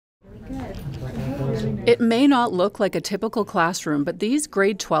It may not look like a typical classroom, but these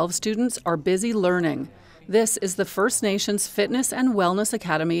grade 12 students are busy learning. This is the First Nations Fitness and Wellness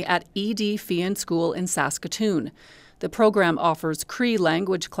Academy at ED Feehan School in Saskatoon. The program offers Cree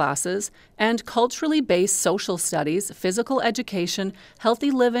language classes and culturally based social studies, physical education,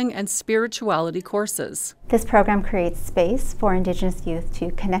 healthy living, and spirituality courses. This program creates space for Indigenous youth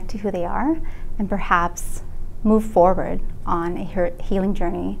to connect to who they are and perhaps move forward on a healing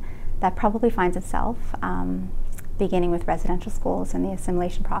journey that probably finds itself beginning with residential schools and the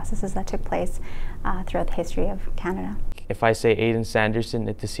assimilation processes that took place throughout the history of Canada. If I say Aiden Sanderson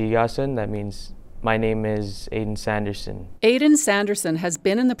at the Sigasan, that means my name is Aiden Sanderson. Aiden Sanderson has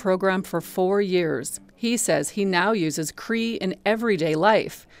been in the program for 4 years. He says he now uses Cree in everyday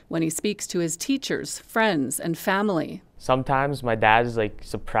life when he speaks to his teachers, friends, and family. Sometimes my dad is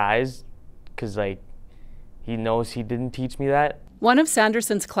surprised because he knows he didn't teach me that. One of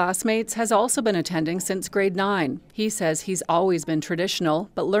Sanderson's classmates has also been attending since grade 9. He says he's always been traditional,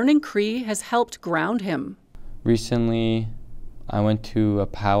 but learning Cree has helped ground him. Recently, I went to a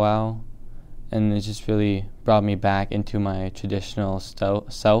powwow, and it just really brought me back into my traditional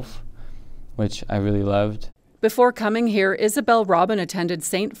self, which I really loved. Before coming here, Isabel Robin attended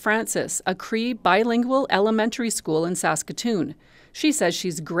St. Francis, a Cree bilingual elementary school in Saskatoon. She says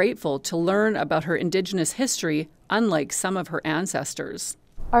she's grateful to learn about her Indigenous history, unlike some of her ancestors.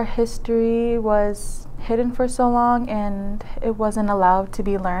 Our history was hidden for so long and it wasn't allowed to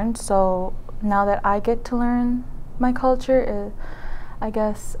be learned, so now that I get to learn my culture, I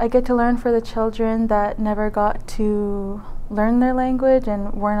guess I get to learn for the children that never got to learn their language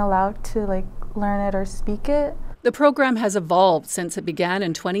and weren't allowed to learn it or speak it. The program has evolved since it began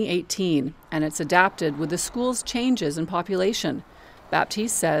in 2018, and it's adapted with the school's changes in population.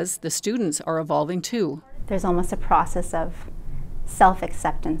 Baptiste says the students are evolving too. There's almost a process of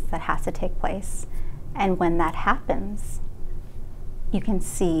self-acceptance that has to take place, and when that happens, you can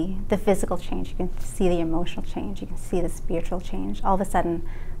see the physical change, you can see the emotional change, you can see the spiritual change. All of a sudden,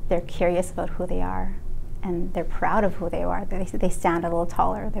 they're curious about who they are, and they're proud of who they are. They stand a little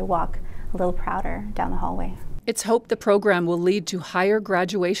taller, they walk a little prouder down the hallway. It's hoped the program will lead to higher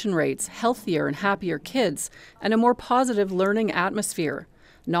graduation rates, healthier and happier kids, and a more positive learning atmosphere.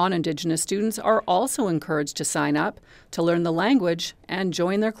 Non-Indigenous students are also encouraged to sign up, to learn the language, and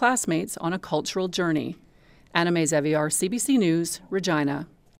join their classmates on a cultural journey. Anna Zeviar, CBC News, Regina.